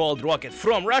show called Rocket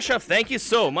from Russia. Thank you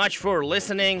so much for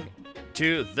listening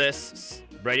to this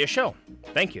radio show.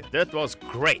 Thank you. That was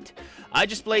great. I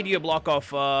just played you a block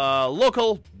of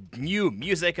local new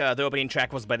music. The opening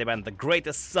track was by the band The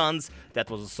Greatest Sons. That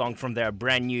was a song from their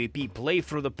brand new EP, Play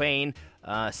Through the Pain,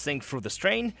 Sing Through the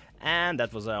Strain. And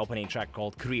that was an opening track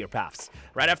called Career Paths.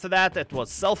 Right after that, it was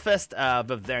Selfest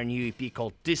with their new EP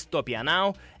called Dystopia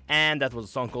Now. And that was a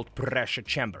song called Pressure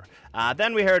Chamber.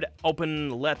 Then we heard Open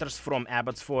Letters from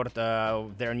Abbotsford.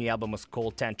 Their new album was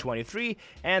called 1023.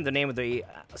 And the name of the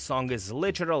song is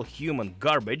Literal Human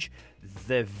Garbage,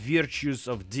 The Virtues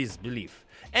of Disbelief.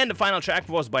 And the final track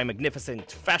was by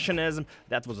Magnificent Fashionism.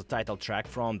 That was the title track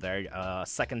from their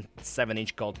second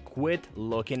 7-inch called Quit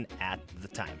Looking at the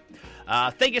Time.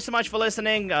 Thank you so much for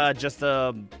listening.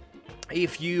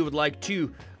 If you would like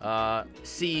to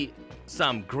see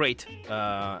some great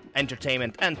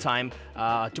entertainment and time,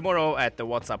 tomorrow at the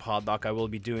WhatsApp Hot Dog I will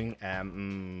be doing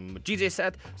DJ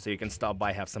set, so you can stop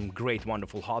by, have some great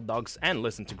wonderful hot dogs and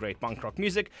listen to great punk rock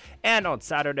music. And on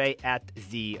Saturday at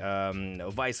the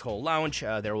Vice Hall Lounge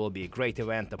there will be a great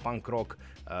event, a punk rock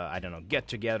get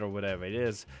together or whatever it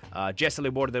is. Jesse Lee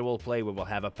Border will play. We will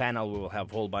have a panel. We will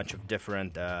have a whole bunch of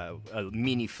different a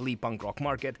mini flea punk rock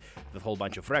market with a whole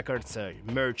bunch of records,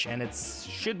 merch, and it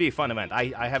should be a fun event.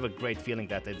 I have a great feeling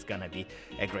that it's gonna be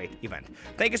a great event.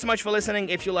 Thank you so much for listening.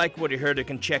 If you like what you heard, you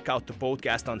can check out the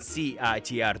podcast on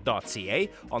CITR.ca,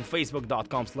 on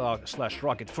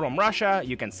Facebook.com/Rocket from Russia.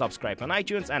 You can subscribe on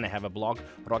iTunes, and I have a blog,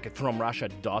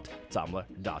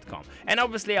 rocketfromrussia.tumblr.com. And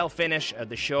obviously I'll finish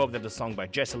the show with the song by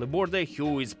Jesse Laborde,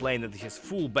 who is playing with his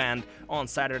full band on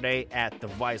Saturday at the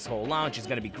Vice Hall Lounge. It's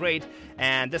gonna be great.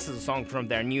 And this is a song from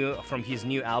his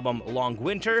new album Long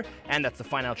Winter, and that's the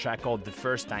final track called The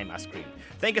First Time I Screamed.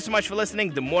 Thank you so much for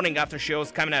listening. The morning after show is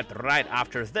coming out right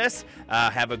after this.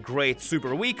 Have a great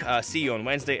super week. See you on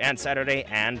Wednesday and Saturday,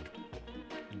 and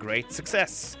great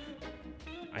success.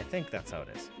 I think that's how it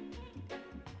is.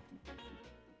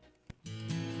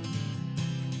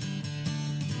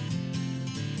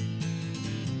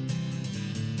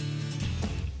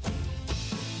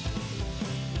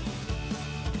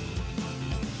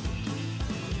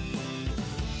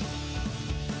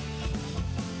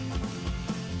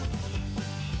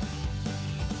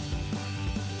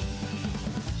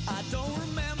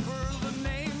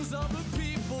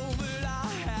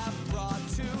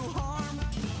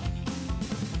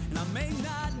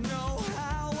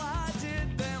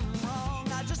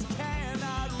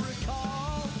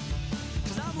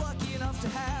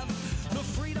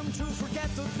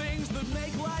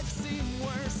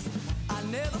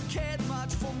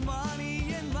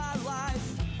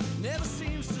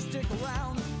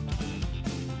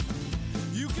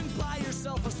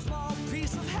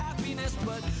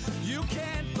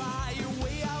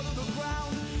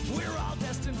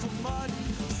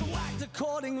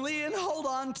 And hold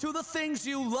on to the things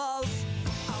you love.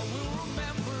 I will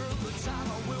remember the time,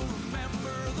 I will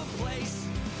remember the place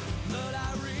that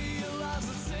I realized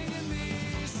that singing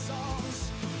these songs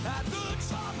at the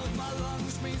top of my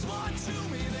lungs means more to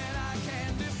me than I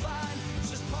can define.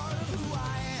 It's just part of who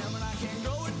I am, and I can't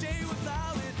go a day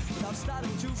without it, without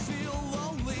starting to feel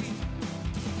lonely,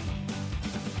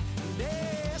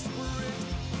 desperate.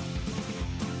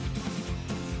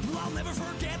 I'll never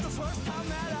forget the first time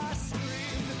that I screamed.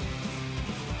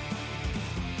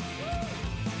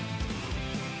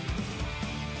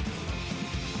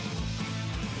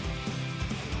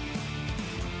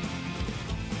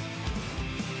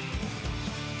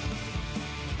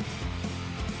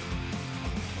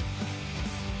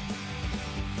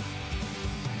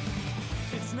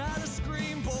 It's not a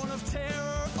scream born of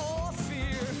terror or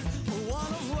fear, but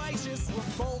one of righteous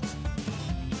revolt.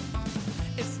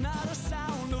 It's not a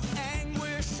sound of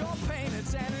anguish or pain,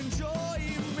 it's an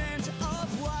enjoyment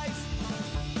of life.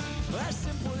 As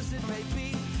simple as it may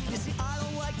be, you see, I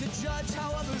don't like to judge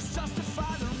how others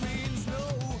justify their means.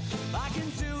 No, I can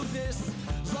do this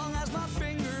as long as my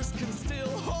fingers can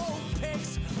still hold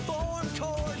picks, thorn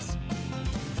chords.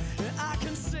 And I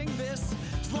can sing this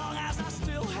as long as I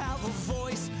still have a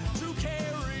voice to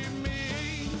carry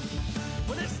me.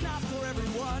 But it's not for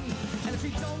everyone, and if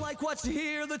you don't like what you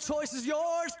hear, the choice is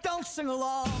yours, don't sing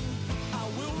along. I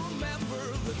will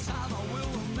remember the time, I will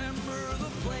remember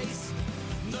the place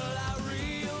that I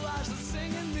realized that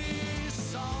singing these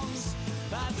songs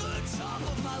at the top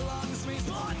of my lungs means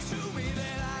more to me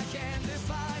than I can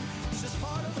define. It's just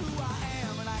part of who I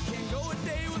am, and I can't go a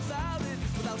day without it,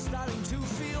 without starting to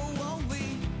feel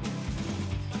lonely,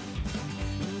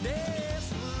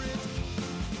 desperate.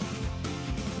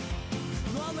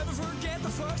 I'll never forget the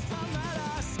first time that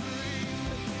I screamed.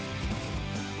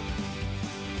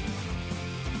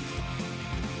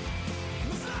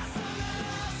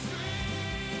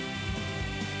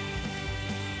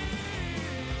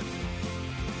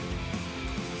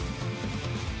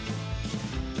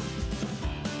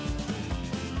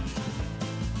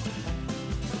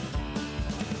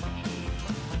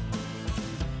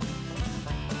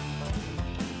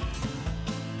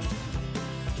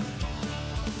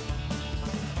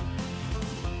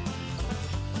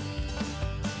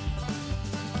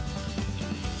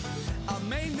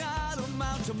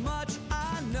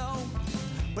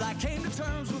 But I came to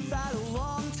terms with that a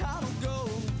long time ago.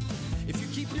 If you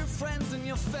keep your friends and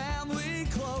your family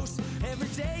close, every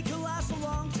day can last a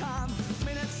long time.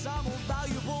 Minutes are more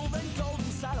valuable than gold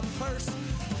inside a purse.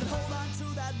 And hold on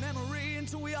to that memory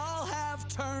until we all have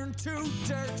turned to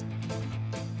dirt.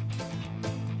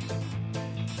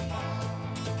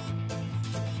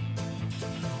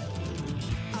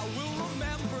 I will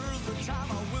remember the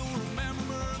time, I will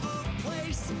remember the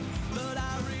place. But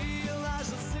I realize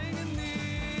that singing these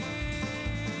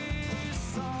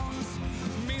songs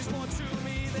means more to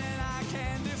me than I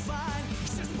can define.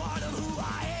 It's just part of who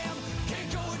I am.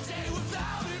 Can't go a day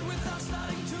without it, without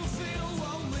starting to feel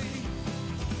lonely,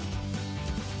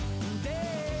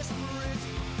 desperate.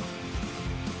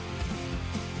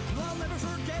 I'll never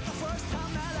forget the first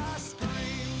time that I